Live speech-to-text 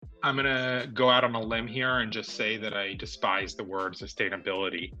I'm going to go out on a limb here and just say that I despise the word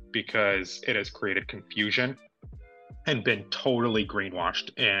sustainability because it has created confusion and been totally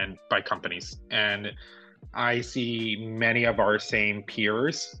greenwashed and by companies. And I see many of our same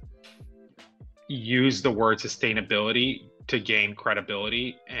peers use the word sustainability to gain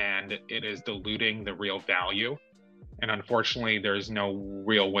credibility, and it is diluting the real value. And unfortunately, there's no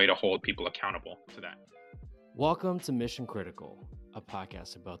real way to hold people accountable to that. Welcome to Mission Critical, a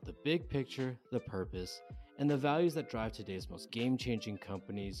podcast about the big picture, the purpose, and the values that drive today's most game-changing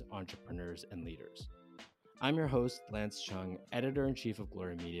companies, entrepreneurs, and leaders. I'm your host, Lance Chung, Editor-in-Chief of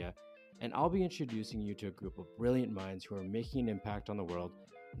Glory Media, and I'll be introducing you to a group of brilliant minds who are making an impact on the world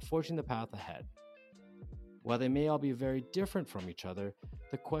and forging the path ahead. While they may all be very different from each other,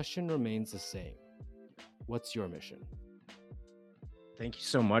 the question remains the same. What's your mission? Thank you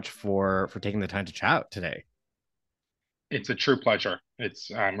so much for taking the time to chat today. It's a true pleasure.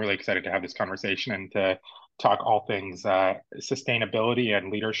 I'm really excited to have this conversation and to talk all things sustainability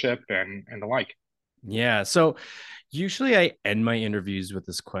and leadership and the like. Yeah. So usually I end my interviews with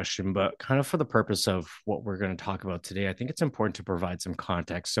this question, but kind of for the purpose of what we're going to talk about today, I think it's important to provide some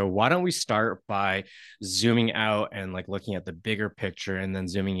context. So why don't we start by zooming out and like looking at the bigger picture and then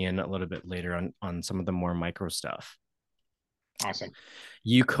zooming in a little bit later on some of the more micro stuff. Awesome.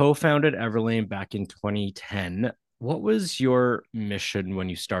 You co-founded Everlane back in 2010. What was your mission when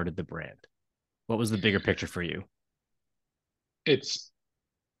you started the brand? What was the bigger picture for you? It's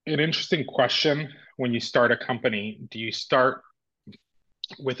an interesting question. When you start a company, do you start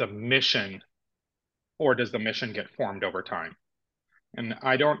with a mission or does the mission get formed over time? And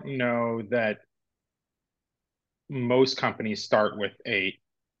I don't know that most companies start with a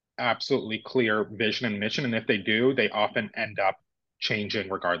absolutely clear vision and mission. And if they do, they often end up changing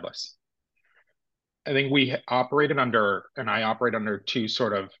regardless. I think I operate under two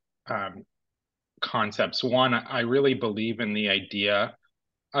sort of concepts. One, I really believe in the idea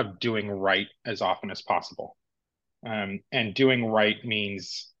of doing right as often as possible. And doing right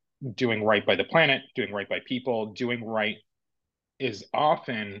means doing right by the planet, doing right by people. Doing right is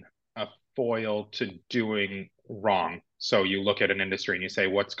often a foil to doing wrong. So you look at an industry and you say,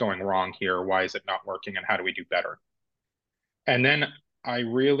 what's going wrong here? Why is it not working? And how do we do better? And then I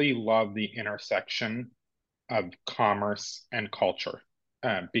really love the intersection of commerce and culture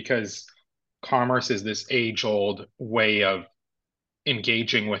because commerce is this age-old way of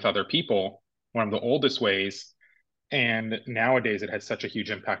engaging with other people, one of the oldest ways. And nowadays it has such a huge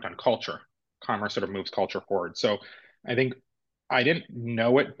impact on culture. Commerce sort of moves culture forward. So I think I didn't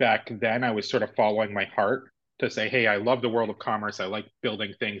know it back then. I was sort of following my heart to say, hey, I love the world of commerce. I like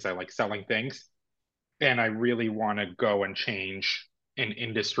building things. I like selling things. And I really want to go and change an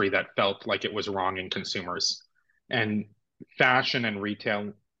industry that felt like it was wronging consumers. And fashion and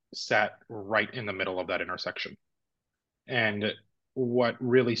retail sat right in the middle of that intersection. And what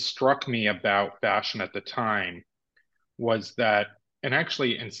really struck me about fashion at the time was that, and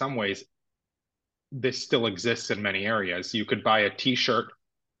actually in some ways, this still exists in many areas. You could buy a t-shirt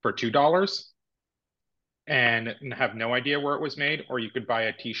for $2 and have no idea where it was made, or you could buy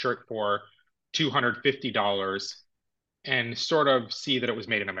a t-shirt for $250 and sort of see that it was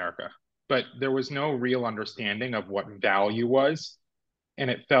made in America. But there was no real understanding of what value was. And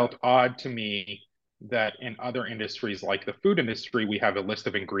it felt odd to me that in other industries like the food industry, we have a list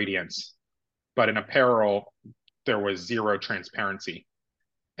of ingredients, but in apparel, there was zero transparency.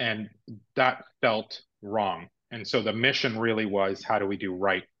 And that felt wrong. And so the mission really was, how do we do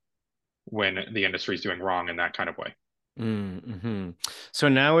right when the industry is doing wrong in that kind of way? Mm-hmm. So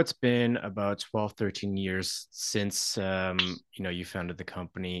now it's been about 12, 13 years since you founded the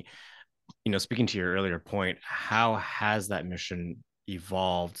company. Speaking to your earlier point, how has that mission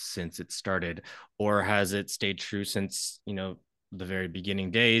evolved since it started, or has it stayed true since the very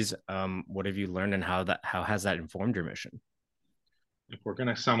beginning days? What have you learned, and how has that informed your mission? If we're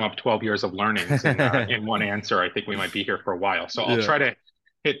going to sum up 12 years of learnings in one answer, I think we might be here for a while. So I'll try to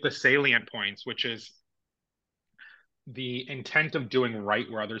hit the salient points, which is the intent of doing right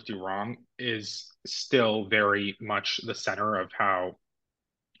where others do wrong is still very much the center of how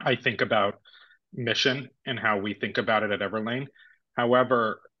I think about mission and how we think about it at Everlane.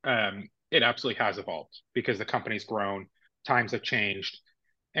 However, it absolutely has evolved because the company's grown, times have changed,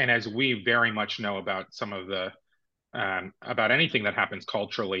 and as we very much know about some of the about anything that happens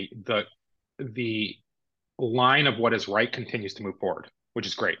culturally, the line of what is right continues to move forward, which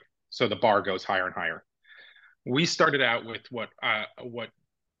is great. So the bar goes higher and higher. We started out with what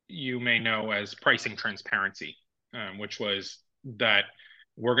you may know as pricing transparency, which was that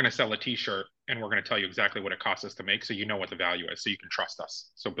we're going to sell a T-shirt and we're going to tell you exactly what it costs us to make, so you know what the value is, so you can trust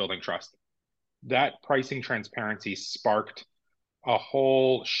us. So building trust. That pricing transparency sparked a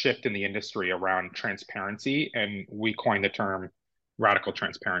whole shift in the industry around transparency, and we coined the term radical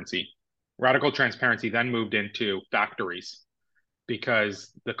transparency. Radical transparency then moved into factories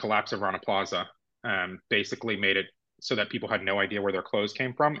because the collapse of Rana Plaza basically made it so that people had no idea where their clothes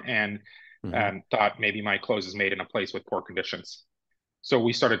came from and Mm-hmm. thought maybe my clothes is made in a place with poor conditions. So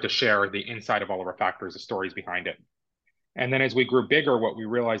we started to share the inside of all of our factories, the stories behind it. And then as we grew bigger, what we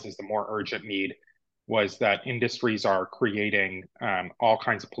realized is the more urgent need was that industries are creating all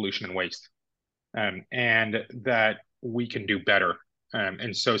kinds of pollution and waste, and that we can do better.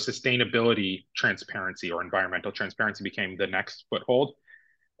 And so sustainability transparency or environmental transparency became the next foothold.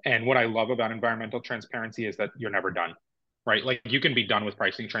 And what I love about environmental transparency is that you're never done, right? Like you can be done with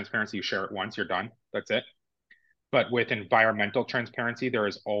pricing transparency, you share it once, you're done, that's it. But with environmental transparency, there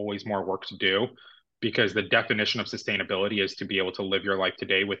is always more work to do because the definition of sustainability is to be able to live your life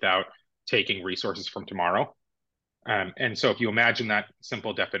today without taking resources from tomorrow. And so if you imagine that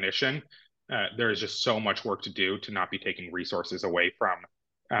simple definition, there is just so much work to do to not be taking resources away from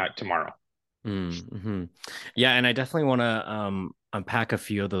tomorrow. Mm-hmm. Yeah, and I definitely want to unpack a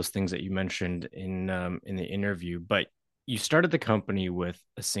few of those things that you mentioned in the interview. But you started the company with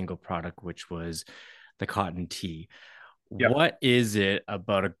a single product, which was the cotton tee. Yep. What is it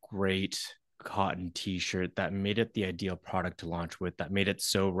about a great cotton t-shirt that made it the ideal product to launch with, that made it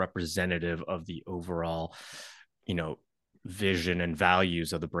so representative of the overall, you know, vision and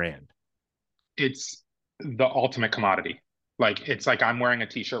values of the brand? It's the ultimate commodity. Like it's like I'm wearing a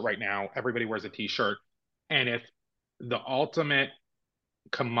t-shirt right now. Everybody wears a t-shirt. And if the ultimate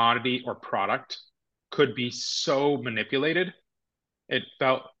commodity or product could be so manipulated, it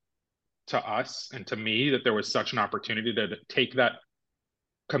felt to us and to me that there was such an opportunity to take that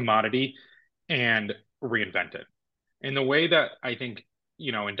commodity and reinvent it. In the way that I think,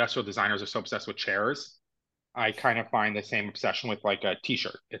 industrial designers are so obsessed with chairs, I kind of find the same obsession with like a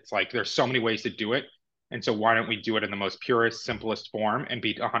t-shirt. It's like there's so many ways to do it. And so why don't we do it in the most purest, simplest form and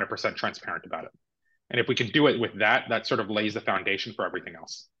be 100% transparent about it? And if we can do it with that, that sort of lays the foundation for everything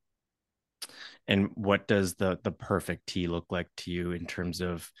else. And what does the perfect tee look like to you in terms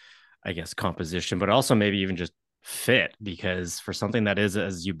of, I guess, composition, but also maybe even just fit? Because for something that is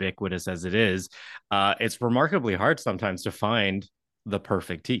as ubiquitous as it is, it's remarkably hard sometimes to find the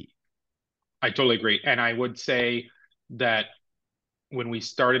perfect tee. I totally agree. And I would say that when we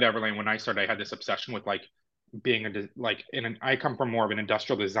started Everlane, when I started, I had this obsession with like being I come from more of an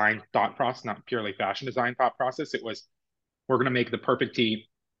industrial design thought process, not purely fashion design thought process. It was, we're going to make the perfect tee,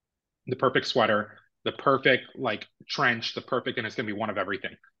 the perfect sweater, the perfect like trench, and it's going to be one of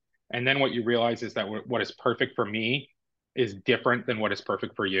everything. And then what you realize is that what is perfect for me is different than what is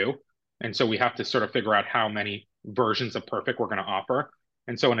perfect for you. And so we have to sort of figure out how many versions of perfect we're going to offer.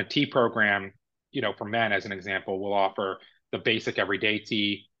 And so in a tee program, for men, as an example, we'll offer the basic everyday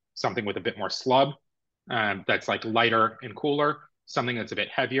tee, something with a bit more slub, that's like lighter and cooler, something that's a bit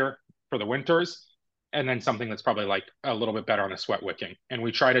heavier for the winters, and then something that's probably like a little bit better on the sweat wicking. And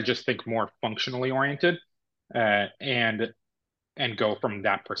we try to just think more functionally oriented, and go from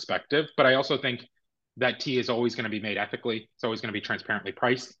that perspective. But I also think that tea is always going to be made ethically. It's always going to be transparently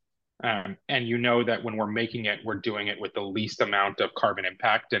priced. And you know that when we're making it, we're doing it with the least amount of carbon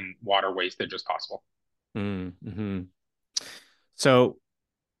impact and water wastage as possible. Mm-hmm. So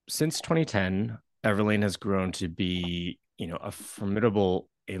since 2010, Everlane has grown to be, a formidable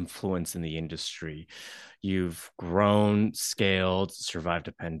influence in the industry. You've grown, scaled, survived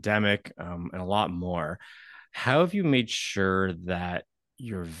a pandemic, and a lot more. How have you made sure that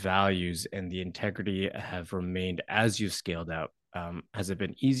your values and the integrity have remained as you've scaled out? Has it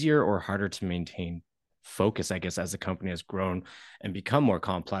been easier or harder to maintain focus, I guess, as the company has grown and become more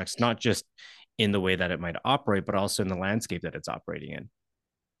complex, not just in the way that it might operate, but also in the landscape that it's operating in?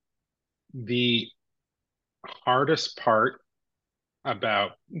 The hardest part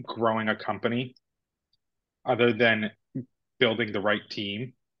about growing a company, other than building the right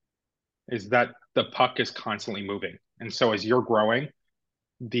team, is that the puck is constantly moving. And so as you're growing,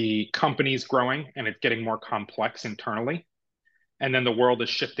 the company's growing and it's getting more complex internally. And then the world is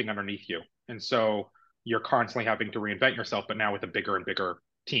shifting underneath you. And so you're constantly having to reinvent yourself, but now with a bigger and bigger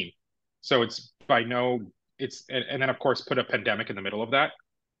team. So and then of course, put a pandemic in the middle of that.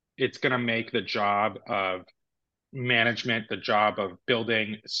 It's going to make the job of management, the job of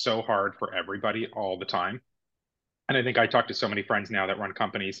building so hard for everybody all the time. And I think I talk to so many friends now that run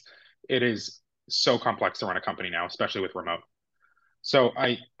companies. It is so complex to run a company now, especially with remote. So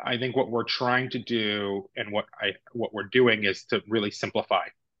I think what we're trying to do and what we're doing is to really simplify.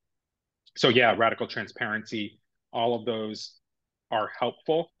 So yeah, radical transparency, all of those are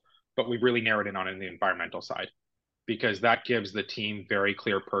helpful, but we really narrowed in on the environmental side because that gives the team very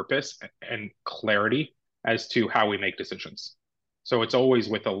clear purpose and clarity as to how we make decisions. So it's always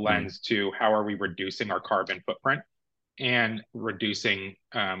with a Mm. lens to how are we reducing our carbon footprint and reducing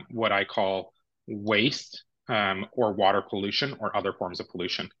what I call waste or water pollution or other forms of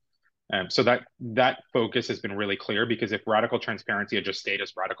pollution. So that focus has been really clear because if radical transparency had just stayed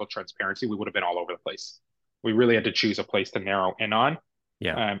as radical transparency, we would have been all over the place. We really had to choose a place to narrow in on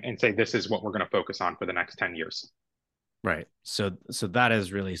Yeah. and say this is what we're going to focus on for the next 10 years. Right. So that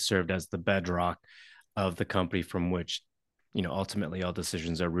has really served as the bedrock of the company from which, ultimately all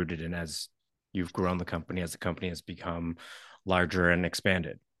decisions are rooted in as you've grown the company, as the company has become larger and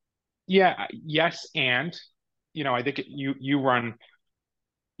expanded. Yeah, yes, and I think you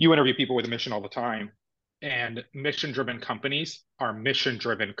interview people with a mission all the time, and mission-driven companies are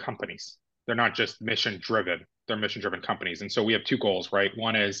mission-driven companies. They're not just mission-driven; they're mission-driven companies. And so we have two goals, right?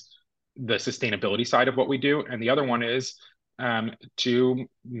 One is the sustainability side of what we do, and the other one is to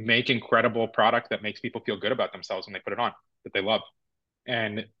make incredible product that makes people feel good about themselves when they put it on, that they love.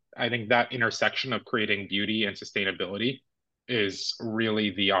 And I think that intersection of creating beauty and sustainability is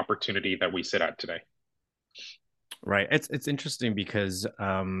really the opportunity that we sit at today. Right. It's interesting because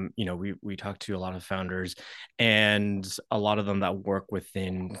we talk to a lot of founders and a lot of them that work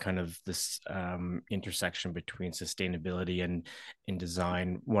within kind of this intersection between sustainability and in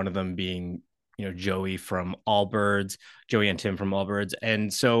design. One of them being Joey and Tim from Allbirds.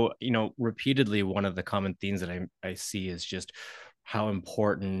 And so, repeatedly one of the common themes that I see is just how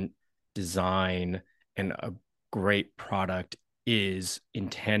important design and a great product is in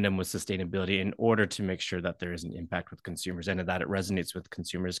tandem with sustainability in order to make sure that there is an impact with consumers and that it resonates with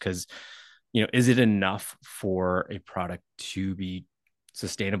consumers. Because is it enough for a product to be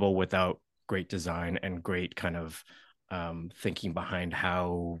sustainable without great design and great kind of thinking behind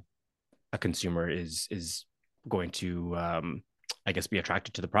how a consumer is going to I guess be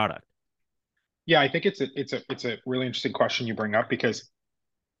attracted to the product? Yeah, I think it's a really interesting question you bring up because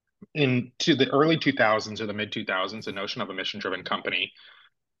into the early 2000s or the mid 2000s, the notion of a mission driven company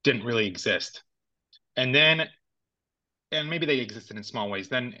didn't really exist. And then, and maybe they existed in small ways.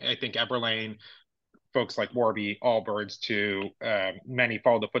 Then I think Everlane, folks like Warby, Allbirds, to many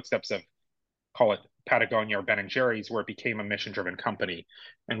followed the footsteps of, call it Patagonia or Ben and Jerry's, where it became a mission driven company.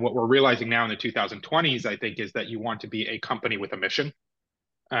 And what we're realizing now in the 2020s, I think, is that you want to be a company with a mission,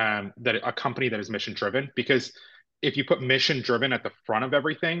 that a company that is mission driven. Because if you put mission driven at the front of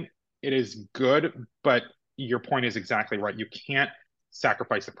everything, it is good, but your point is exactly right. You can't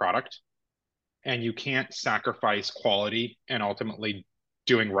sacrifice the product and you can't sacrifice quality and ultimately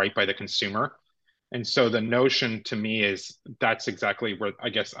doing right by the consumer. And so the notion to me is that's exactly where I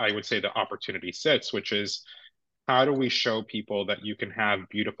guess I would say the opportunity sits, which is how do we show people that you can have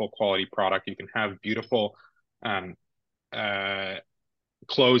beautiful quality product, you can have beautiful um, uh,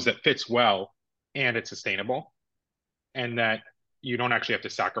 clothes that fits well and it's sustainable, and that you don't actually have to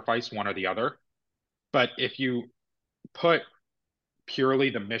sacrifice one or the other. But if you put purely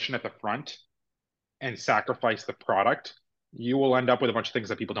the mission at the front and sacrifice the product, you will end up with a bunch of things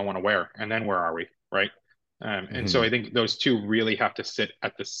that people don't want to wear. And then where are we? Right. And so Mm-hmm. I think those two really have to sit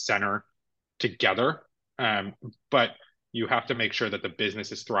at the center together. Um, but you have to make sure that the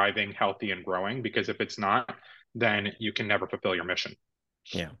business is thriving, healthy, and growing, because if it's not, then you can never fulfill your mission.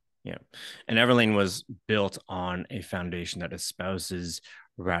 Yeah, yeah. And Everlane was built on a foundation that espouses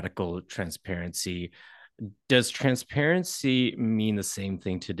radical transparency. Does transparency mean the same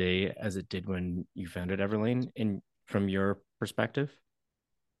thing today as it did when you founded Everlane in from your perspective?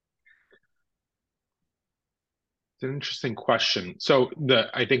 It's an interesting question. So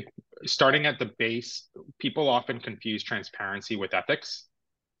I think starting at the base, people often confuse transparency with ethics.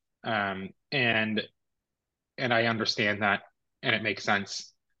 And I understand that and it makes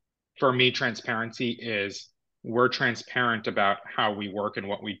sense. For me, transparency is we're transparent about how we work and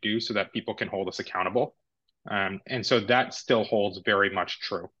what we do so that people can hold us accountable. And so that still holds very much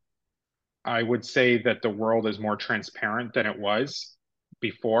true. I would say that the world is more transparent than it was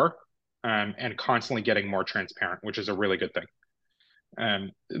before, and constantly getting more transparent, which is a really good thing.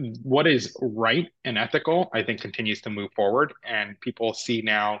 Um, what is right and ethical, I think, continues to move forward. And people see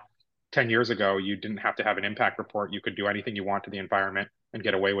now, 10 years ago, you didn't have to have an impact report. You could do anything you want to the environment and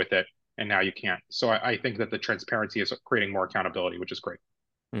get away with it. And now you can't. So I think that the transparency is creating more accountability, which is great.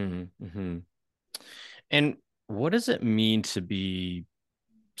 Mm-hmm. And what does it mean to be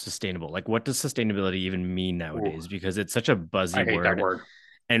sustainable? Like, what does sustainability even mean Ooh, nowadays? Because it's such a buzzy I hate that word. word.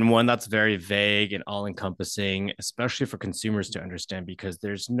 and one that's very vague and all encompassing, especially for consumers to understand, because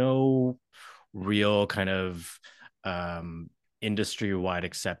there's no real kind of um, industry wide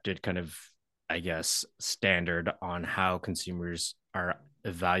accepted kind of, I guess, standard on how consumers are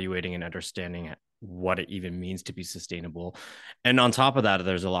evaluating and understanding what it even means to be sustainable. And on top of that,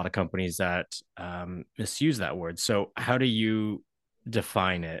 there's a lot of companies that misuse that word. So, how do you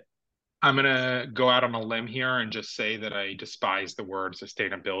define it? I'm going to go out on a limb here and just say that I despise the word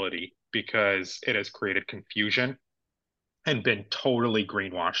sustainability because it has created confusion and been totally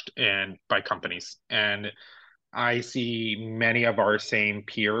greenwashed and by companies. And I see many of our same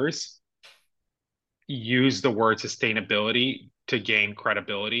peers use the word sustainability to gain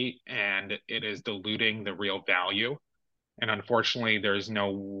credibility, and it is diluting the real value. And unfortunately, there's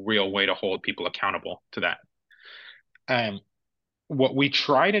no real way to hold people accountable to that. Um, what we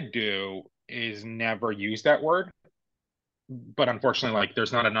try to do is never use that word, but unfortunately, like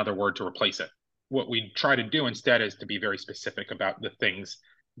there's not another word to replace it. What we try to do instead is to be very specific about the things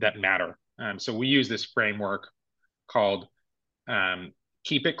that matter. So we use this framework called um,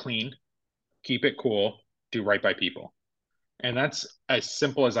 keep it clean, keep it cool, do right by people. And that's as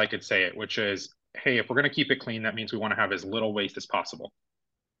simple as I could say it, which is, hey, if we're going to keep it clean, that means we want to have as little waste as possible.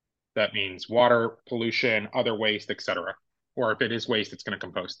 That means water, pollution, other waste, etc. Or if it is waste, it's going to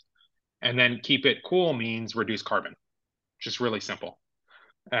compost. And then keep it cool means reduce carbon, just really simple.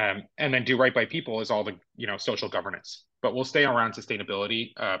 And then do right by people is all the social governance. But we'll stay around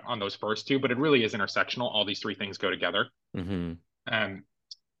sustainability on those first two. But it really is intersectional. All these three things go together. Mm-hmm. Um,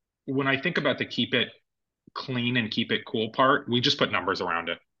 when I think about the keep it clean and keep it cool part, we just put numbers around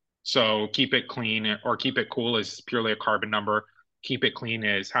it. So keep it clean or keep it cool is purely a carbon number. Keep it clean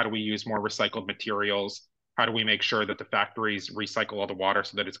is how do we use more recycled materials? How do we make sure that the factories recycle all the water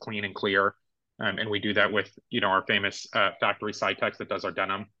so that it's clean and clear? And we do that with, our famous factory Cytex that does our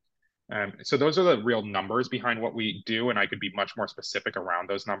denim. So those are the real numbers behind what we do, and I could be much more specific around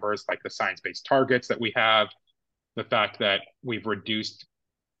those numbers, like the science-based targets that we have, the fact that we've reduced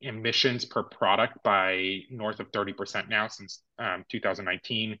emissions per product by north of 30% now since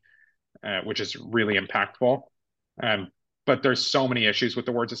 2019, which is really impactful. Um, but there's so many issues with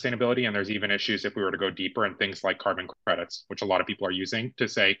the word sustainability, and there's even issues if we were to go deeper in things like carbon credits, which a lot of people are using to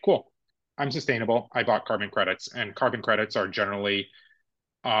say, cool, I'm sustainable. I bought carbon credits, and carbon credits are generally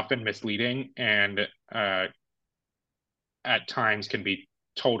often misleading and at times can be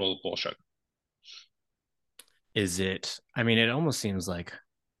total bullshit. Is it? I mean, it almost seems like,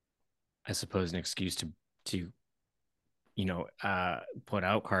 I suppose, an excuse to put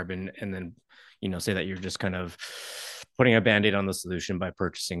out carbon and then say that you're just kind of putting a band-aid on the solution by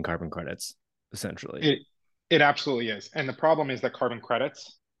purchasing carbon credits, essentially. It absolutely is. And the problem is that carbon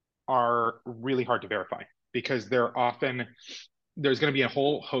credits are really hard to verify because there's going to be a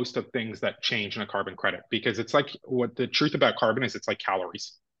whole host of things that change in a carbon credit because it's like what the truth about carbon is it's like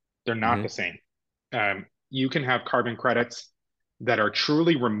calories. They're not Mm-hmm. the same. You can have carbon credits that are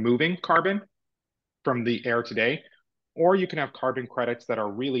truly removing carbon from the air today, or you can have carbon credits that are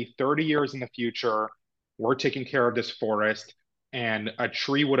really 30 years in the future. We're taking care of this forest, and a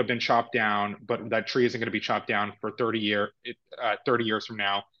tree would have been chopped down, but that tree isn't going to be chopped down for 30 years from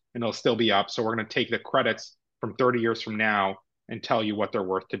now, and it'll still be up. So we're going to take the credits from 30 years from now and tell you what they're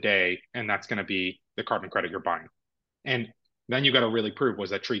worth today, and that's going to be the carbon credit you're buying. And then you got to really prove was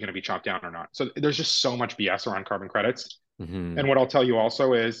that tree going to be chopped down or not. So there's just so much BS around carbon credits. Mm-hmm. And what I'll tell you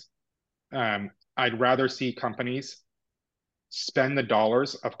also is I'd rather see companies spend the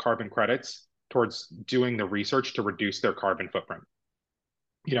dollars of carbon credits towards doing the research to reduce their carbon footprint.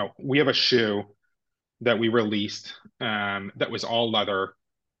 We have a shoe that we released that was all leather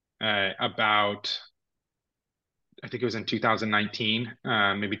about, I think it was in 2019,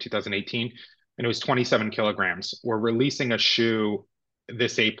 maybe 2018, and it was 27 kilograms. We're releasing a shoe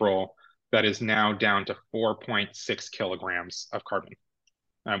this April that is now down to 4.6 kilograms of carbon,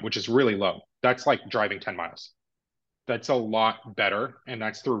 which is really low. That's like driving 10 miles. That's a lot better. And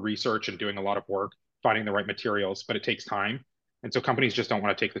that's through research and doing a lot of work, finding the right materials, but it takes time. And so companies just don't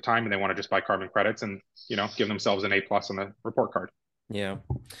want to take the time and they want to just buy carbon credits and, give themselves an A plus on the report card. Yeah.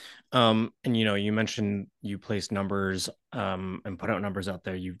 And you mentioned you placed numbers and put out numbers out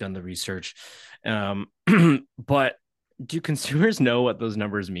there. You've done the research. But do consumers know what those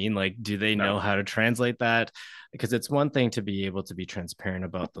numbers mean? Like, do they No, know how to translate that? Because it's one thing to be able to be transparent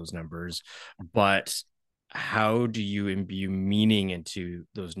about those numbers, but how do you imbue meaning into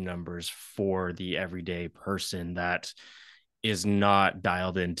those numbers for the everyday person that is not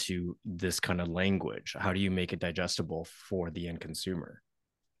dialed into this kind of language? How do you make it digestible for the end consumer?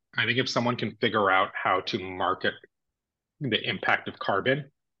 I think if someone can figure out how to market the impact of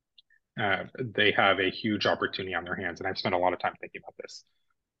carbon they have a huge opportunity on their hands, and I've spent a lot of time thinking about this.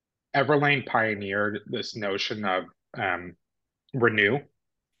 Everlane pioneered this notion of renew,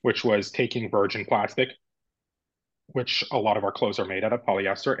 which was taking virgin plastic, which a lot of our clothes are made out of,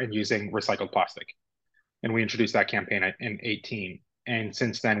 polyester, and using recycled plastic. And we introduced that campaign in 18. And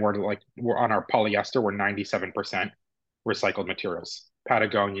since then, we're on our polyester, we're 97% recycled materials.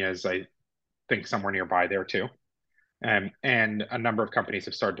 Patagonia is, I think, somewhere nearby there too. And a number of companies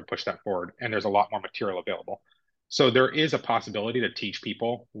have started to push that forward, and there's a lot more material available. So there is a possibility to teach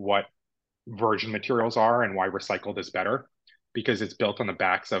people what virgin materials are and why recycled is better, because it's built on the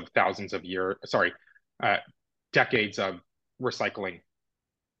backs of uh, decades of recycling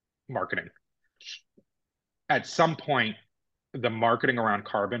marketing. At some point, the marketing around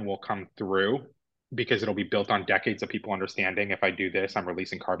carbon will come through because it'll be built on decades of people understanding if I do this, I'm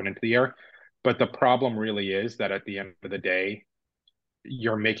releasing carbon into the air. But the problem really is that at the end of the day,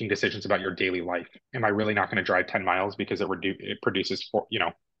 you're making decisions about your daily life. Am I really not going to drive 10 miles because it produces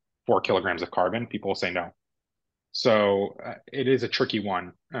 4 kilograms of carbon? People will say no. So it is a tricky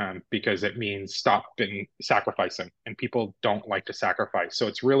one because it means stopping sacrificing, and people don't like to sacrifice. So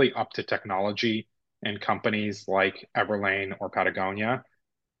it's really up to technology and companies like Everlane or Patagonia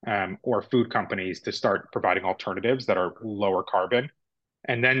or food companies to start providing alternatives that are lower carbon.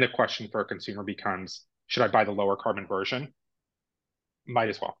 And then the question for a consumer becomes, should I buy the lower carbon version? Might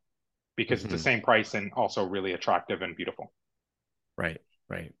as well, because it's the Mm-hmm. same price and also really attractive and beautiful. Right,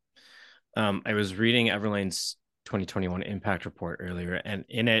 right. I was reading Everlane's 2021 impact report earlier, and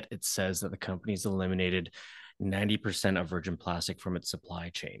in it, it says that the company's eliminated 90% of virgin plastic from its supply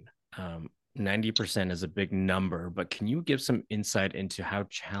chain. 90% is a big number, but can you give some insight into how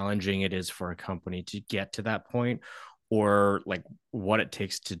challenging it is for a company to get to that point, or like what it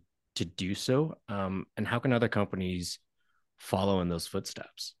takes to do so? And how can other companies follow in those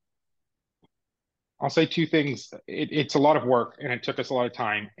footsteps? I'll say two things. It's a lot of work and it took us a lot of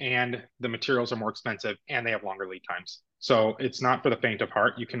time, and the materials are more expensive and they have longer lead times. So it's not for the faint of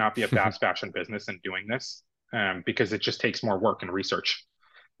heart. You cannot be a fast fashion business and doing this because it just takes more work and research.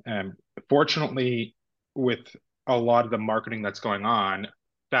 Um, Fortunately, with a lot of the marketing that's going on,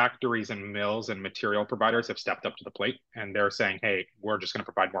 factories and mills and material providers have stepped up to the plate and they're saying, hey, we're just going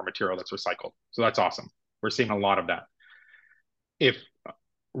to provide more material that's recycled. So that's awesome. We're seeing a lot of that. If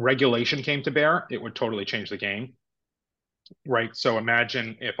regulation came to bear, it would totally change the game, right? So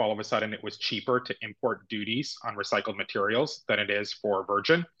imagine if all of a sudden it was cheaper to import duties on recycled materials than it is for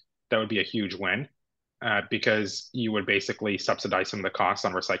virgin. That would be a huge win because you would basically subsidize some of the costs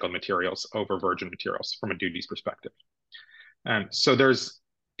on recycled materials over virgin materials from a duties perspective. So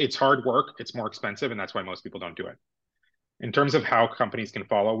it's hard work, it's more expensive, and that's why most people don't do it. In terms of how companies can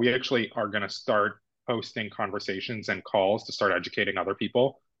follow, we actually are going to start hosting conversations and calls to start educating other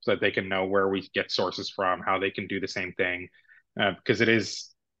people so that they can know where we get sources from, how they can do the same thing, because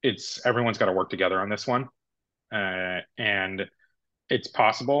it's everyone's got to work together on this one, and it's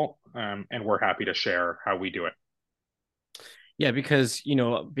possible, and we're happy to share how we do it. Yeah, because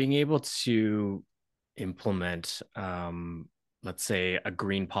being able to implement, let's say, a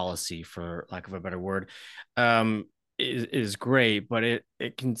green policy, for lack of a better word, is great, but it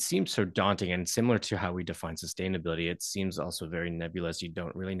can seem so daunting, and similar to how we define sustainability, it seems also very nebulous. You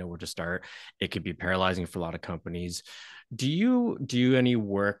don't really know where to start. It could be paralyzing for a lot of companies. Do you do any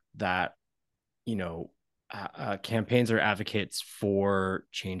work that you know campaigns or advocates for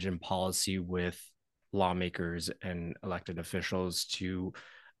change in policy with lawmakers and elected officials to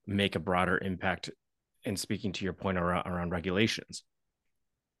make a broader impact, and speaking to your point around regulations?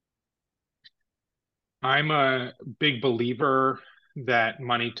 I'm a big believer that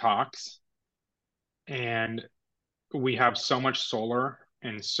money talks, and we have so much solar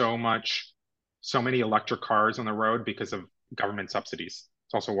and so many electric cars on the road because of government subsidies.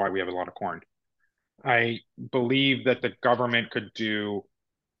 It's also why we have a lot of corn. I believe that the government could do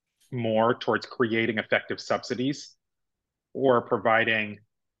more towards creating effective subsidies or providing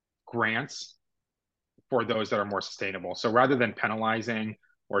grants for those that are more sustainable. So rather than penalizing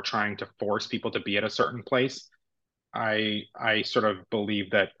or trying to force people to be at a certain place, I sort of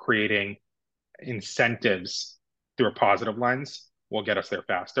believe that creating incentives through a positive lens will get us there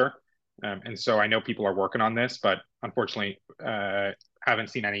faster. And so I know people are working on this, but unfortunately, haven't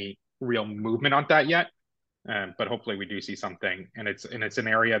seen any real movement on that yet. But hopefully, we do see something, and it's an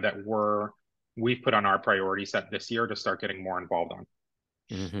area that we've put on our priority set this year to start getting more involved on.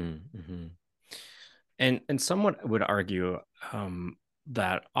 Mm-hmm, mm-hmm. And someone would argue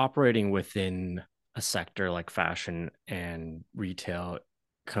that operating within a sector like fashion and retail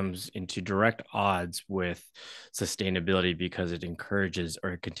comes into direct odds with sustainability because it encourages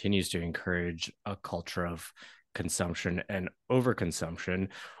or it continues to encourage a culture of consumption and overconsumption.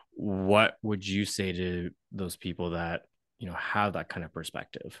 What would you say to those people that, have that kind of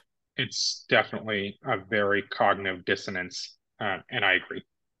perspective? It's definitely a very cognitive dissonance, and I agree.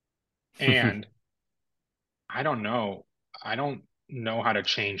 And I don't know. I don't know how to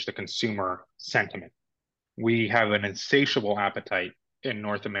change the consumer sentiment. We have an insatiable appetite in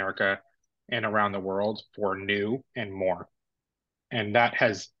North America and around the world for new and more. And that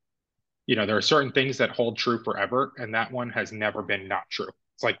has, there are certain things that hold true forever, and that one has never been not true.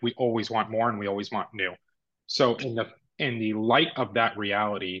 It's like we always want more and we always want new. So in the light of that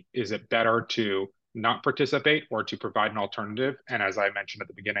reality, is it better to not participate or to provide an alternative? And as I mentioned at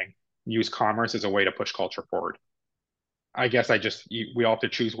the beginning, use commerce as a way to push culture forward. I guess we all have to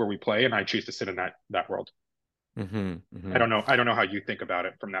choose where we play, and I choose to sit in that world. Mm-hmm, I mm-hmm. don't know. I don't know how you think about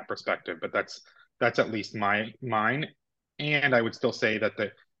it from that perspective, but that's at least mine. And I would still say that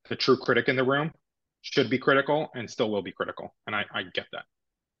the true critic in the room should be critical and still will be critical. And I get that.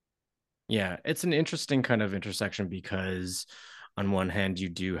 Yeah, it's an interesting kind of intersection because on one hand, you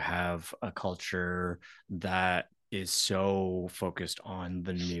do have a culture that is so focused on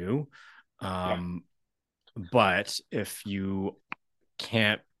the new. Yeah, Um, but if you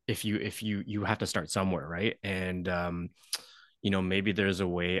can't, if you have to start somewhere, right? And maybe there's a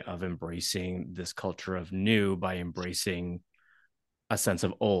way of embracing this culture of new by embracing a sense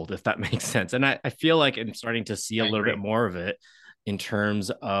of old, if that makes sense. And I feel like I'm starting to see a I little bit agree. more of it in terms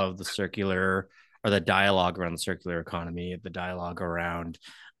of the circular or the dialogue around the circular economy, the dialogue around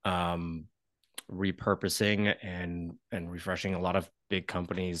um, repurposing and refreshing. A lot of big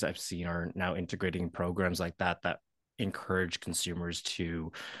companies I've seen are now integrating programs like that encourage consumers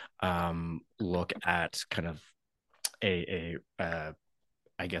to look at kind of a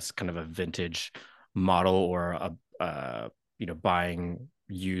I guess kind of a vintage model or buying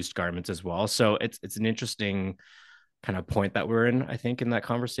used garments as well. So it's an interesting kind of point that we're in, I think, in that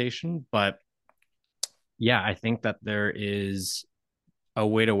conversation. But yeah, I think that there is a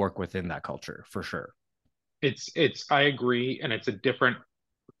way to work within that culture for sure. It's I agree, and it's a different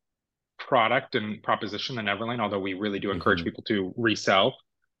product and proposition than Everlane, although we really do encourage Mm-hmm. people to resell.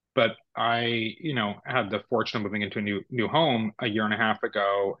 But I had the fortune of moving into a new home a year and a half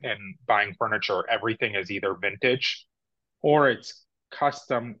ago and buying furniture. Everything is either vintage or it's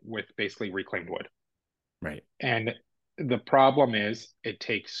custom with basically reclaimed wood. Right. And the problem is it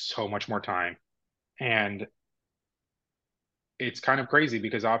takes so much more time. And it's kind of crazy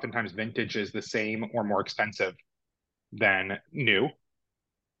because oftentimes vintage is the same or more expensive than new.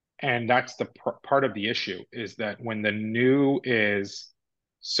 And that's the part of the issue is that when the new is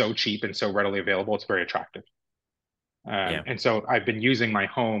so cheap and so readily available, it's very attractive. Yeah. And so I've been using my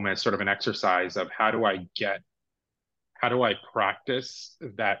home as sort of an exercise of how do I practice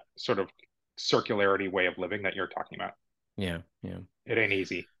that sort of circularity way of living that you're talking about? Yeah. Yeah. It ain't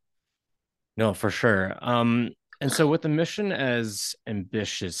easy. No, for sure. And so with a mission as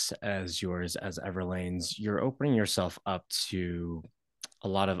ambitious as yours, as Everlane's, you're opening yourself up to a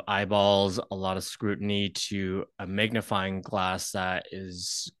lot of eyeballs, a lot of scrutiny, to a magnifying glass that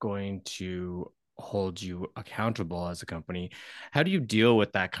is going to hold you accountable as a company. How do you deal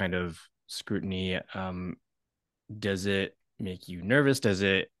with that kind of scrutiny? Does it make you nervous? Does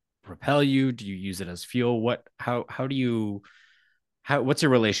it propel you? Do you use it as fuel? How do you, what's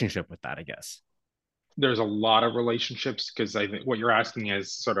your relationship with that, I guess? There's a lot of relationships because I think what you're asking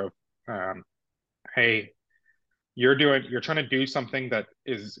is sort of, um, hey, you're trying to do something that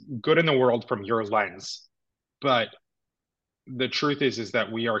is good in the world from your lens, but the truth is that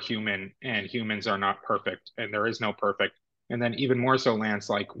we are human and humans are not perfect and there is no perfect. And then even more so, Lance,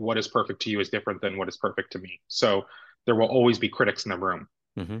 like what is perfect to you is different than what is perfect to me. So there will always be critics in the room.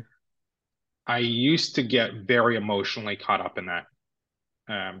 Mm-hmm. I used to get very emotionally caught up in that.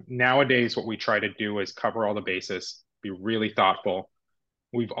 Nowadays, what we try to do is cover all the bases, be really thoughtful.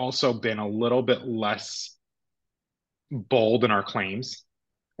 We've also been a little bit less bold in our claims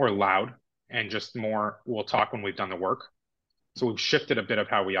or loud and just more, we'll talk when we've done the work. So we've shifted a bit of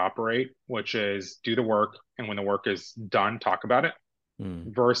how we operate, which is do the work, and when the work is done, talk about it,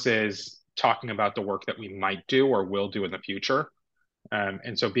 Mm. versus talking about the work that we might do or will do in the future.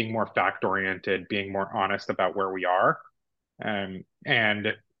 And so being more fact oriented, being more honest about where we are. And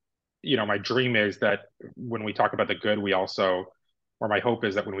my dream is that when we talk about the good, or my hope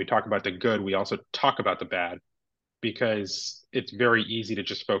is that when we talk about the good, we also talk about the bad, because it's very easy to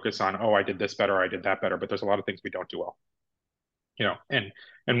just focus on, oh, I did this better, I did that better, but there's a lot of things we don't do well.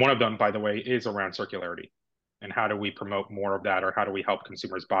 And one of them, by the way, is around circularity. and how do we promote more of that, or how do we help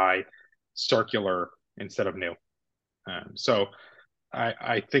consumers buy circular instead of new. So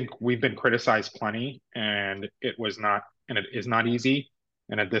I think we've been criticized plenty, and it is not easy.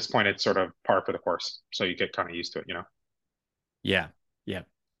 And at this point, it's sort of par for the course. So you get kind of used to it, you know? Yeah. Yeah.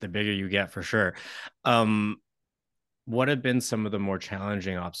 The bigger you get, for sure. Um, what have been some of the more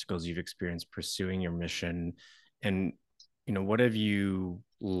challenging obstacles you've experienced pursuing your mission? And, what have you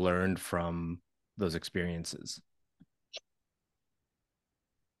learned from those experiences?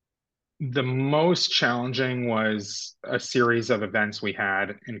 The most challenging was a series of events we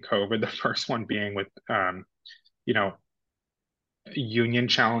had in COVID. The first one being with, you know, union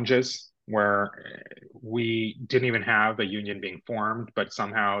challenges where we didn't even have a union being formed, but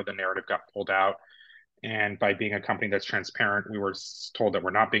somehow the narrative got pulled out. And by being a company that's transparent, we were told that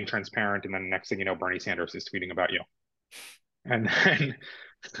we're not being transparent. And then next thing you know, Bernie Sanders is tweeting about you. And then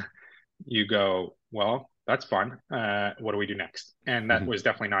you go, well, that's fun. What do we do next? And that was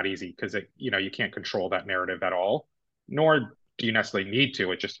definitely not easy because you can't control that narrative at all, nor do you necessarily need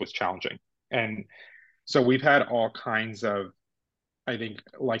to. It just was challenging. And so we've had all kinds of, I think,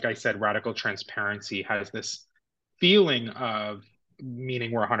 like I said, radical transparency has this feeling of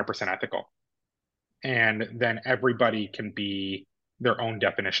meaning we're 100% ethical. And then everybody can be their own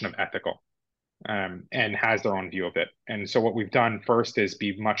definition of ethical, and has their own view of it. And so what we've done first is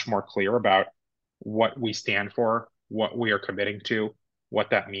be much more clear about what we stand for, what we are committing to, what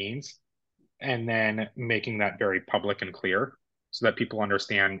that means, and then making that very public and clear so that people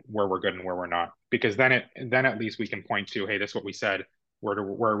understand where we're good and where we're not. Because then at least we can point to, hey, this is what we said. Where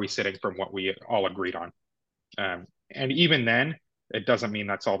are we sitting from what we all agreed on? And even then, it doesn't mean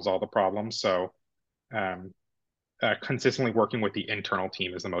that solves all the problems. So um, consistently working with the internal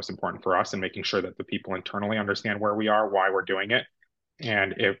team is the most important for us, and making sure that the people internally understand where we are, why we're doing it,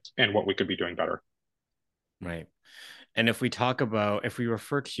 and what we could be doing better. Right. And if we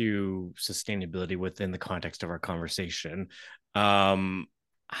refer to sustainability within the context of our conversation, um,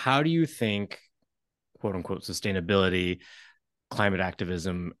 how do you think, quote unquote, sustainability, climate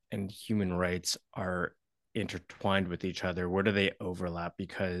activism, and human rights are intertwined with each other? Where do they overlap?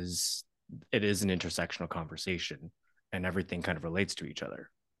 Because it is an intersectional conversation and everything kind of relates to each other.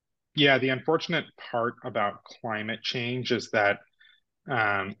 Yeah, the unfortunate part about climate change is that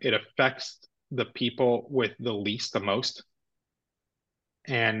it affects the people with the least the most,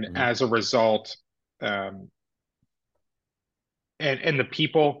 and Mm-hmm. as a result, um, and the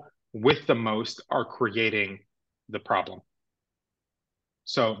people with the most are creating the problem.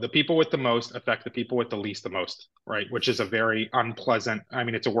 So the people with the most affect the people with the least the most, right? Which is a very unpleasant. I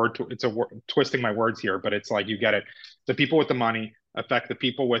mean, it's a word, twisting my words here, but it's like you get it. The people with the money affect the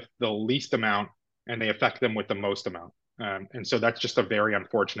people with the least amount, and they affect them with the most amount. And so that's just a very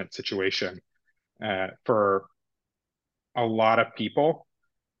unfortunate situation for a lot of people.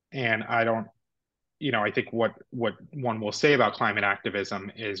 And I don't, I think what one will say about climate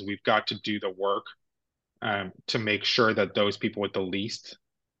activism is we've got to do the work to make sure that those people with the least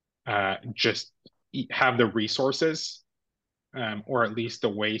just have the resources, or at least the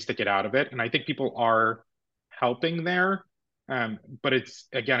ways to get out of it. And I think people are helping there. But it's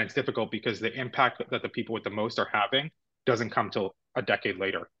difficult because the impact that the people with the most are having doesn't come till a decade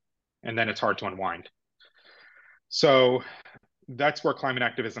later. And then it's hard to unwind. So that's where climate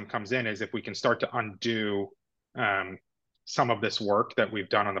activism comes in, is if we can start to undo um, some of this work that we've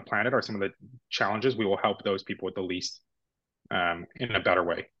done on the planet, or some of the challenges, we will help those people with the least in a better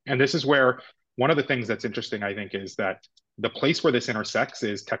way. And this is where one of the things that's interesting, I think, is that the place where this intersects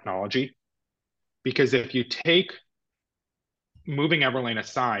is technology. Because if you take, moving Everlane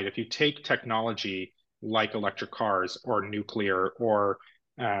aside, if you take technology like electric cars or nuclear or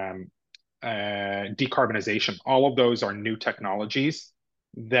um, decarbonization, all of those are new technologies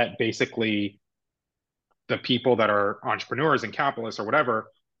that basically the people that are entrepreneurs and capitalists or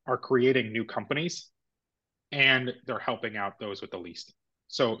whatever are creating new companies, and they're helping out those with the least.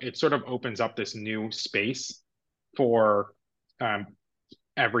 So it sort of opens up this new space for um,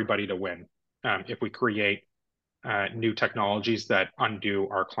 everybody to win, if we create new technologies that undo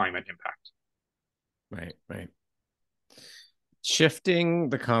our climate impact. Right, right. Shifting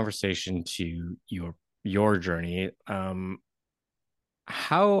the conversation to your journey, how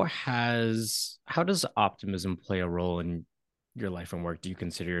does optimism play a role in your life and work? Do you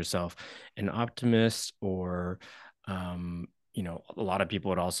consider yourself an optimist, or a lot of people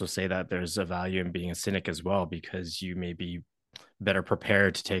would also say that there's a value in being a cynic as well, because you may be better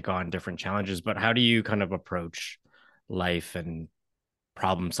prepared to take on different challenges. But how do you kind of approach life and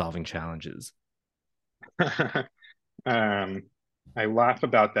problem solving challenges? I laugh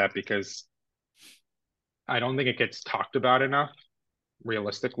about that because I don't think it gets talked about enough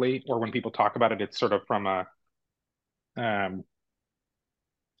realistically, or when people talk about it, it's sort of from a um,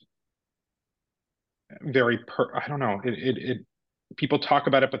 I don't know. People talk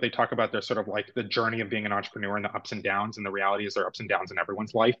about it, but they talk about their sort of like the journey of being an entrepreneur and the ups and downs. And the reality is there are ups and downs in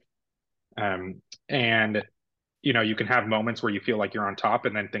everyone's life. And you can have moments where you feel like you're on top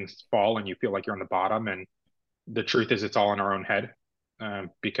and then things fall and you feel like you're on the bottom. And the truth is it's all in our own head,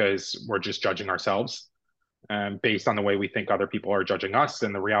 because we're just judging ourselves, based on the way we think other people are judging us.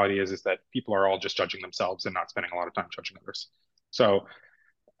 And the reality is that people are all just judging themselves and not spending a lot of time judging others. So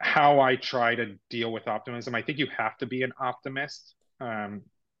how I try to deal with optimism, I think you have to be an optimist,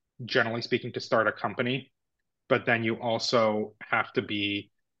 generally speaking, to start a company, but then you also have to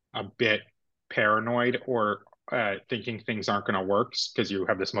be a bit paranoid, or thinking things aren't going to work because you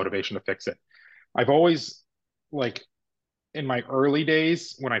have this motivation to fix it. I've always, like, in my early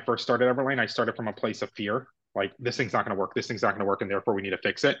days when I first started Everlane, I started from a place of fear, like this thing's not going to work, this thing's not going to work, and therefore we need to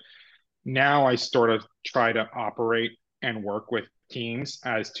fix it. Now I sort of try to operate and work with teams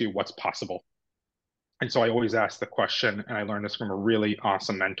as to what's possible. And so I always ask the question, and I learned this from a really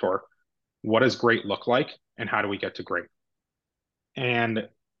awesome mentor: what does great look like, and how do we get to great? And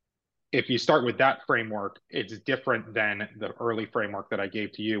if you start with that framework, it's different than the early framework that I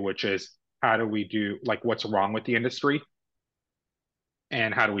gave to you, which is how do we do, like, what's wrong with the industry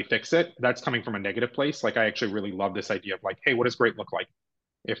and how do we fix it? That's coming from a negative place. Like, I actually really love this idea of like, hey, what does great look like?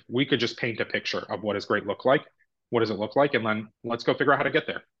 If we could just paint a picture of what does great look like, what does it look like? And then let's go figure out how to get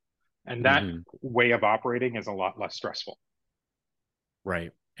there. And that Mm-hmm. way of operating is a lot less stressful.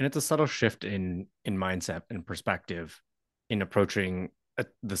 Right. And it's a subtle shift in mindset and perspective in approaching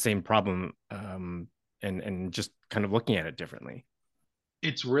the same problem, and just kind of looking at it differently.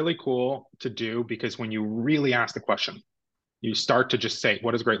 It's really cool to do because when you really ask the question, you start to just say,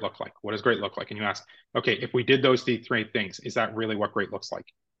 what does great look like? What does great look like? And you ask, okay, if we did those three things, is that really what great looks like?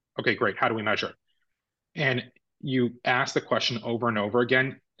 Okay, great. How do we measure it? And you ask the question over and over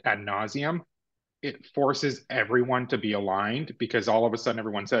again ad nauseum. It forces everyone to be aligned because all of a sudden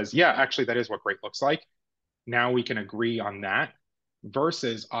everyone says, yeah, actually, that is what great looks like. Now we can agree on that.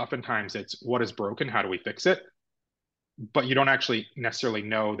 Versus oftentimes it's what is broken? How do we fix it? But you don't actually necessarily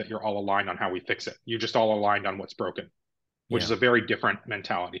know that you're all aligned on how we fix it. You're just all aligned on what's broken, which is Yeah. a very different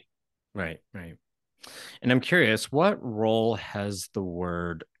mentality. Right. Right. And I'm curious, what role has the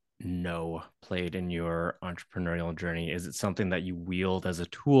word no played in your entrepreneurial journey? Is it something that you wield as a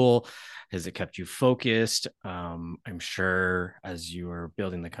tool? Has it kept you focused? I'm sure as you were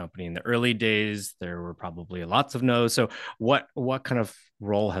building the company in the early days, there were probably lots of no's. So what kind of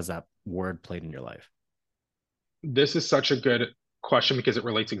role has that word played in your life? This is such a good question because it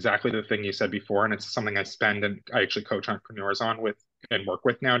relates exactly to the thing you said before. And it's something I spend and I actually coach entrepreneurs on with and work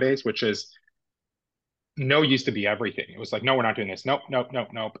with nowadays, which is no used to be everything. It was like, no, we're not doing this. Nope, nope, nope,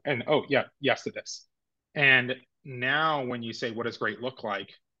 nope. And oh, yeah, yes to this. And now when you say, what does great look like?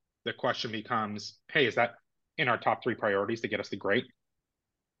 The question becomes, hey, is that in our top three priorities to get us to great?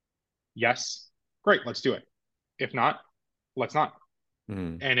 Yes. Great, let's do it. If not, let's not.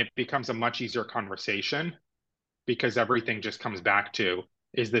 Mm, And it becomes a much easier conversation because everything just comes back to,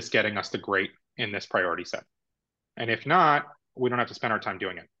 is this getting us to great in this priority set? And if not, we don't have to spend our time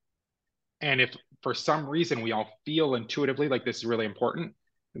doing it. And if for some reason we all feel intuitively like this is really important,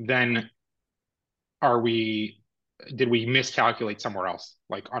 then are we, did we miscalculate somewhere else,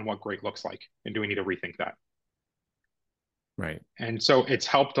 like on what great looks like? And do we need to rethink that? right. And so it's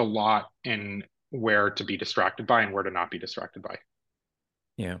helped a lot in where to be distracted by and where to not be distracted by.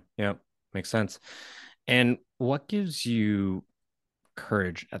 Yeah. Yeah. Makes sense. And what gives you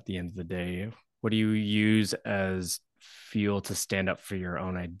courage at the end of the day? What do you use as fuel to stand up for your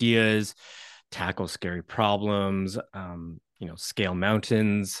own ideas, tackle scary problems, scale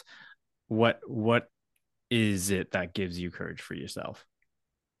mountains? What is it that gives you courage for yourself?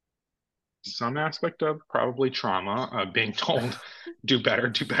 Some aspect of probably trauma, being told, do better,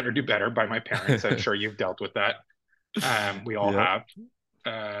 do better, do better by my parents. I'm sure you've dealt with that. We all Yep.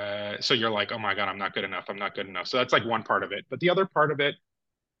 have. So you're like, oh my God, I'm not good enough. I'm not good enough. So that's like one part of it. But the other part of it,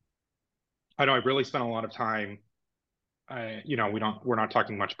 I know I really spent a lot of time. We're not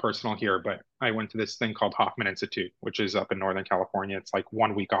talking much personal here, but I went to this thing called Hoffman Institute, which is up in Northern California. It's like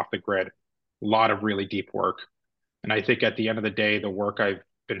 1 week off the grid, a lot of really deep work. And I think at the end of the day, the work I've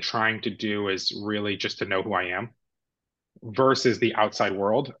been trying to do is really just to know who I am versus the outside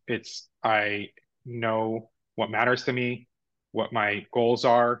world. It's I know what matters to me, what my goals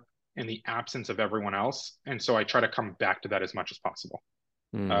are in the absence of everyone else. And so I try to come back to that as much as possible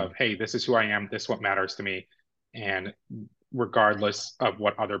of, Mm, hey, this is who I am, this is what matters to me. And regardless of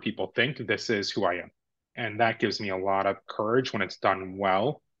what other people think, this is who I am. And that gives me a lot of courage when it's done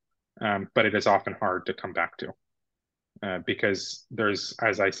well. But it is often hard to come back to because there's,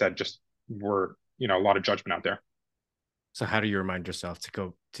 as I said, just we're, a lot of judgment out there. So how do you remind yourself to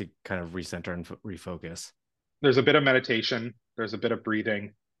go to kind of recenter and refocus? There's a bit of meditation, there's a bit of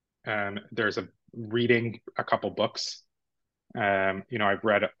breathing, there's a reading a couple books. I've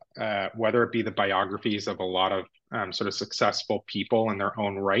read whether it be the biographies of a lot of sort of successful people in their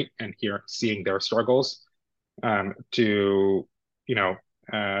own right and here seeing their struggles, to,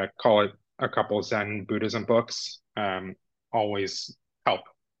 call it a couple Zen Buddhism books, always help.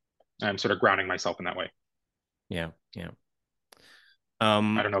 I'm sort of grounding myself in that way. Yeah, yeah.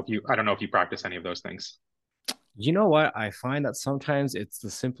 I Um, don't know if you practice any of those things. You know what? I find that sometimes it's the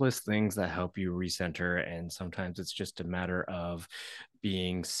simplest things that help you recenter, and sometimes it's just a matter of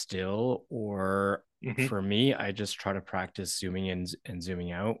being still. Or Hmm. for me, I just try to practice zooming in and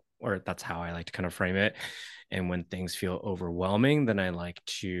zooming out, or that's how I like to kind of frame it. And when things feel overwhelming, then I like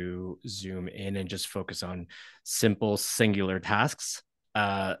to zoom in and just focus on simple, singular tasks.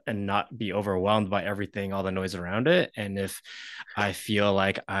 And not be overwhelmed by everything, all the noise around it. And if I feel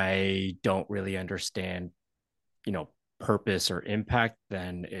like I don't really understand you know purpose or impact,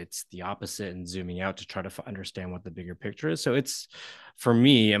 then it's the opposite and zooming out to try to understand what the bigger picture is. So it's for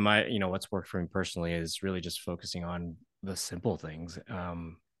me and my what's worked for me personally is really just focusing on the simple things,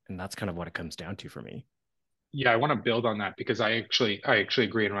 and that's kind of what it comes down to for me. Yeah, I want to build on that because I actually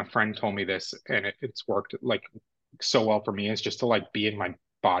agree. And my friend told me this, and it's worked like so well for me is just to like be in my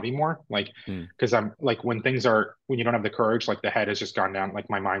body more. Like, Mm. because I'm like when you don't have the courage, like the head has just gone down, like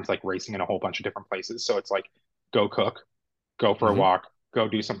my mind's like racing in a whole bunch of different places. So it's like go cook, go for a Mm-hmm. walk, go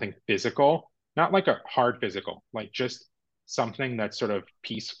do something physical, not like a hard physical, like just something that's sort of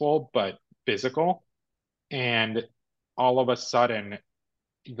peaceful but physical. And all of a sudden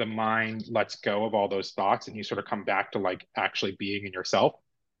the mind lets go of all those thoughts and you sort of come back to like actually being in yourself.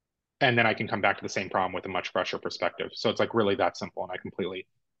 And then I can come back to the same problem with a much fresher perspective. So it's like really that simple. And I completely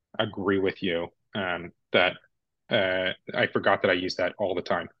agree with you, that I forgot that I use that all the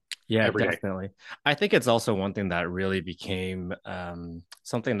time, Yeah, every day. definitely. I think it's also one thing that really became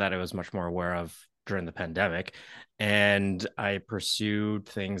something that I was much more aware of during the pandemic. And I pursued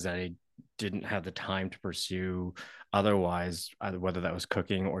things that I didn't have the time to pursue otherwise, either whether that was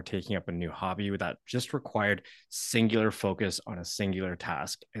cooking or taking up a new hobby that just required singular focus on a singular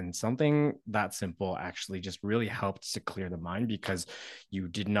task. And something that simple actually just really helped to clear the mind because you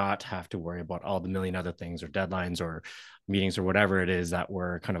did not have to worry about all the million other things or deadlines or meetings or whatever it is that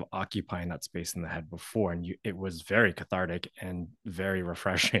were kind of occupying that space in the head before. And it was very cathartic and very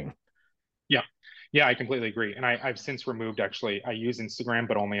refreshing. Yeah. Yeah, I completely agree. And I've since removed actually, I use Instagram,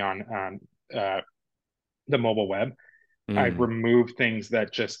 but only on uh, the mobile web. I've Mm, removed things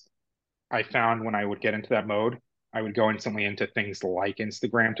that just I found when I would get into that mode, I would go instantly into things like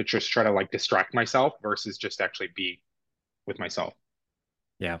Instagram to just try to like distract myself versus just actually be with myself.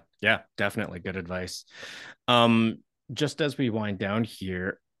 yeah, yeah, definitely good advice. Um, just as we wind down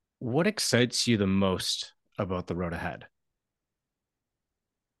here, what excites you the most about the road ahead?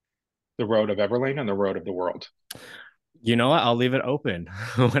 The road of Everlane and the road of the world. You know what? I'll leave it open.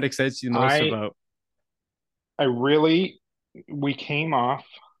 What excites you most I about? I really we came off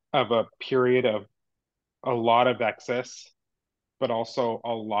of a period of a lot of excess, but also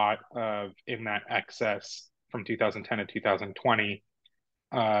a lot of in that excess from 2010 to 2020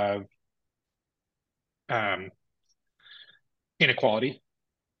 of um, inequality.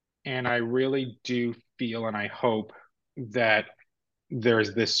 And I really do feel and I hope that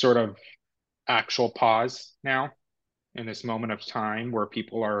there's this sort of actual pause now in this moment of time where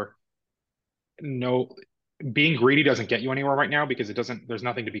people are no being greedy doesn't get you anywhere right now because it doesn't there's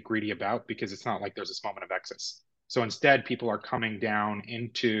nothing to be greedy about because it's not like there's this moment of excess. So instead people are coming down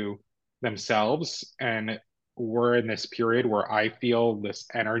into themselves, and we're in this period where I feel this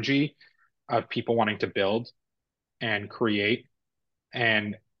energy of people wanting to build and create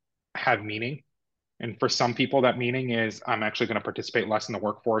and have meaning. And for some people that meaning is I'm actually going to participate less in the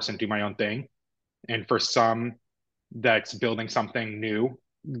workforce and do my own thing. And for some that's building something new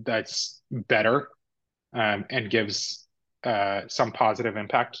that's better, and gives some positive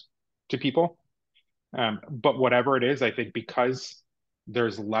impact to people. But whatever it is, I think because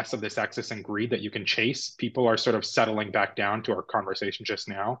there's less of this excess and greed that you can chase, people are sort of settling back down to our conversation just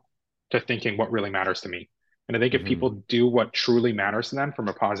now to thinking what really matters to me. And I think if Mhm. people do what truly matters to them from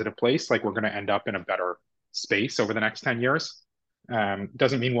a positive place, like we're going to end up in a better space over the next 10 years.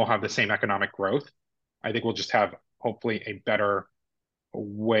 Doesn't mean we'll have the same economic growth. I think we'll just have hopefully a better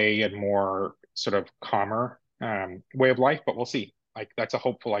way and more sort of calmer way of life, but we'll see. Like that's a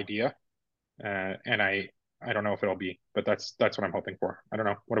hopeful idea. And I don't know if it'll be, but that's what I'm hoping for. I don't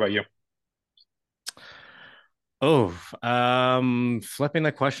know. What about you? Oh, flipping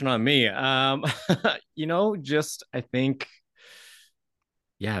the question on me. Just I think,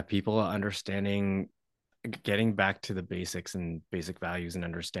 yeah, people understanding, getting back to the basics and basic values and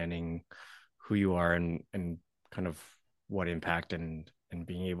understanding who you are and kind of what impact and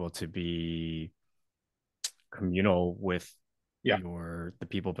being able to be communal with Yeah. the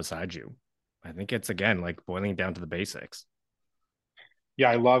people beside you. I think it's again like boiling down to the basics. Yeah,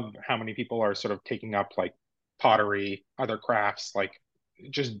 I love how many people are sort of taking up like pottery, other crafts, like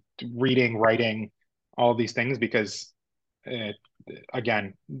just reading, writing, all of these things because uh,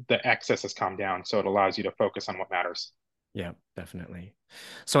 again, the excess has come down, so it allows you to focus on what matters. Yeah, definitely.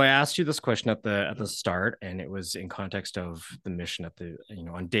 So I asked you this question at the start, and it was in context of the mission at the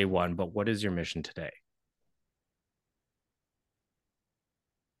on day one. But what is your mission today?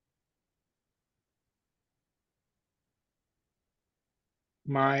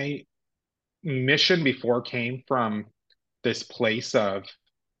 My mission before came from this place of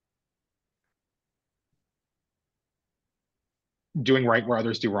doing right where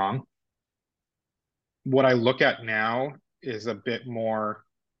others do wrong. What I look at now is a bit more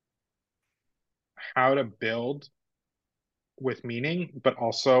how to build with meaning, but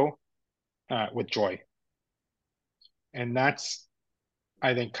also with joy. And that's,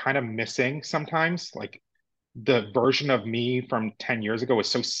 I think, kind of missing sometimes. Like the version of me from 10 years ago was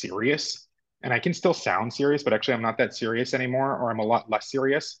so serious, and I can still sound serious, but actually, I'm not that serious anymore, or I'm a lot less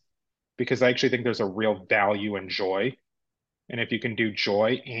serious because I actually think there's a real value in joy. And if you can do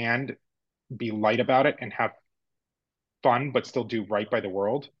joy and be light about it and have fun, but still do right by the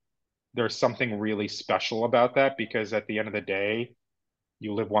world, there's something really special about that because at the end of the day,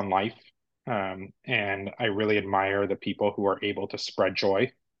 you live one life. And I really admire the people who are able to spread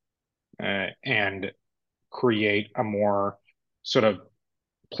joy and create a more sort of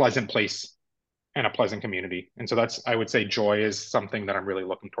pleasant place and a pleasant community. And so that's, I would say, joy is something that I'm really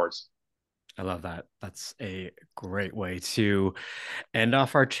looking towards. I love that. That's a great way to end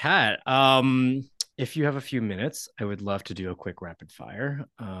off our chat. If you have a few minutes, I would love to do a quick rapid fire,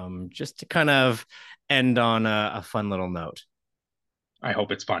 just to kind of end on a fun little note. I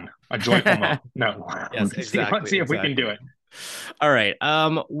hope it's fun, a joyful moment. No, Yes, let's exactly, see if we can do exactly. it. All right.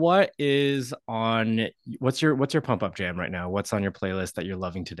 What's your pump up jam right now? What's on your playlist that you're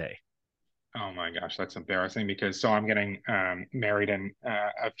loving today? Oh my gosh, that's embarrassing because so I'm getting married in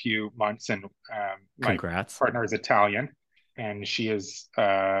a few months, and my Congrats. partner is Italian, and she has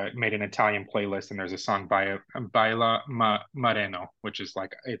made an Italian playlist, and there's a song by Mareno, which is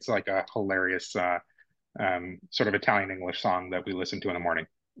like it's like a hilarious sort of Italian English song that we listen to in the morning.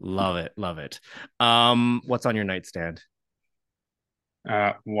 Love it, love it. What's on your nightstand?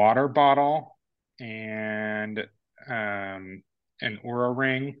 Water bottle and um, an Oura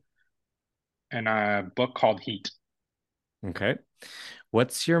ring and a book called Heat. Okay.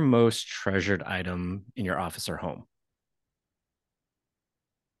 What's your most treasured item in your office or home?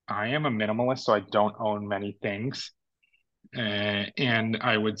 I am a minimalist, so I don't own many things. And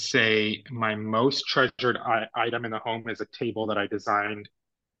I would say my most treasured item in the home is a table that I designed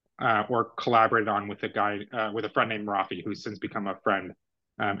or collaborated on with a guy, with a friend named Rafi, who's since become a friend.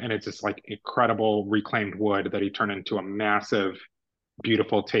 And it's this like incredible reclaimed wood that he turned into a massive,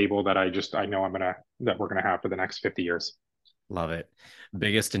 beautiful table that I know that we're gonna have for the next 50 years. Love it.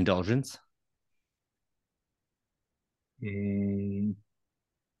 Biggest indulgence? Mm,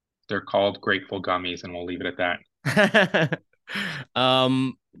 they're called Grateful Gummies, and we'll leave it at that.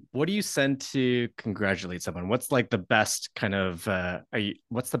 um, what do you send to congratulate someone? What's like the best kind of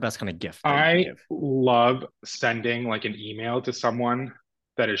what's the best kind of gift that you can I give? love sending like an email to someone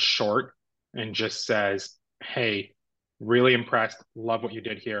that is short and just says, "Hey, really impressed. Love what you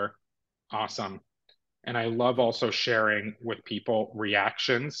did here. Awesome." And I love also sharing with people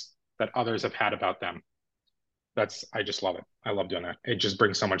reactions that others have had about them. I just love it. I love doing that. It just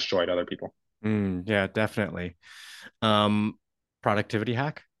brings so much joy to other people. Yeah, definitely. Um, productivity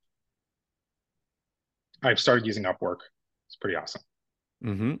hack? I've started using Upwork. It's pretty awesome.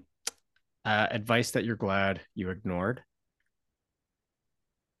 Mm-hmm. Advice that you're glad you ignored?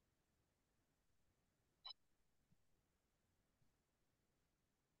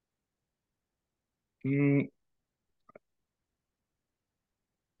 Mm,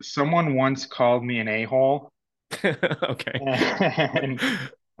 someone once called me an a-hole, Okay. and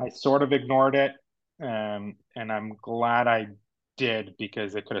I sort of ignored it. And I'm glad I did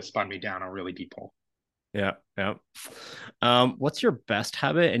because it could have spun me down a really deep hole. Yeah, yeah. What's your best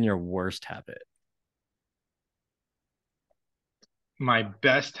habit and your worst habit? My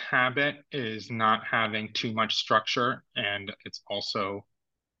best habit is not having too much structure, and it's also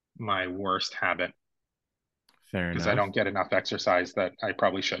my worst habit Fair because I enough. don't get enough exercise that I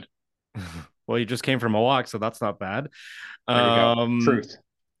probably should. Well, you just came from a walk, so that's not bad. There you go. Um, Truth.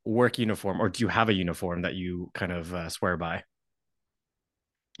 Work uniform, or do you have a uniform that you kind of swear by?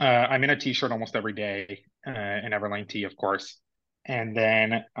 I'm in a t-shirt almost every day, an Everlane tee, of course. And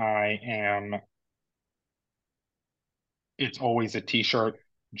then it's always a t-shirt,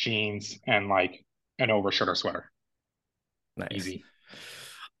 jeans, and like an overshirt or sweater. Nice. Easy.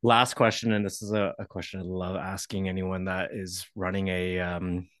 Last question, and this is a question I love asking anyone that is running a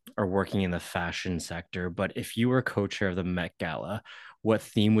or working in the fashion sector. But if you were co-chair of the Met Gala, what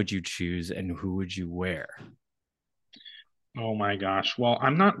theme would you choose and who would you wear? Oh my gosh. Well,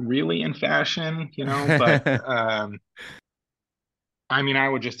 I'm not really in fashion, but I mean, I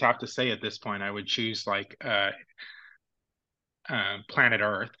would just have to say at this point, I would choose like planet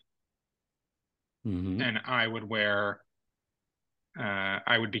Earth, Hmm. and I would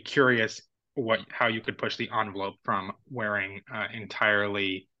be curious how you could push the envelope from wearing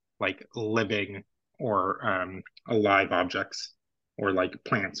entirely like living or alive objects or like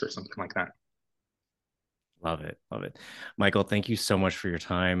plants or something like that. Love it. Love it. Michael, thank you so much for your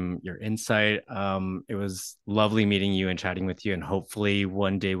time, your insight. It was lovely meeting you and chatting with you. And hopefully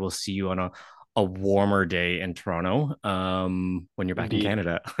one day we'll see you on a warmer day in Toronto when you're back in Indeed.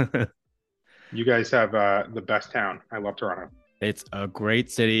 Canada. You guys have the best town. I love Toronto. It's a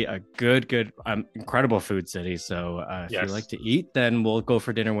great city, a good, incredible food city. So if you like Yes. to eat, then we'll go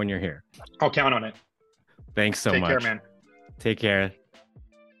for dinner when you're here. I'll count on it. Thanks so Take care, much. man. Take care.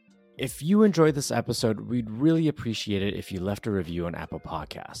 If you enjoyed this episode, we'd really appreciate it if you left a review on Apple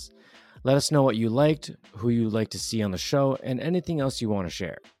Podcasts. Let us know what you liked, who you'd like to see on the show, and anything else you want to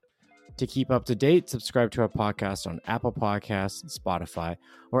share. To keep up to date, subscribe to our podcast on Apple Podcasts, Spotify,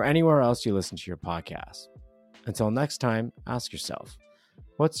 or anywhere else you listen to your podcast. Until next time, ask yourself,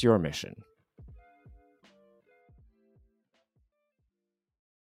 what's your mission?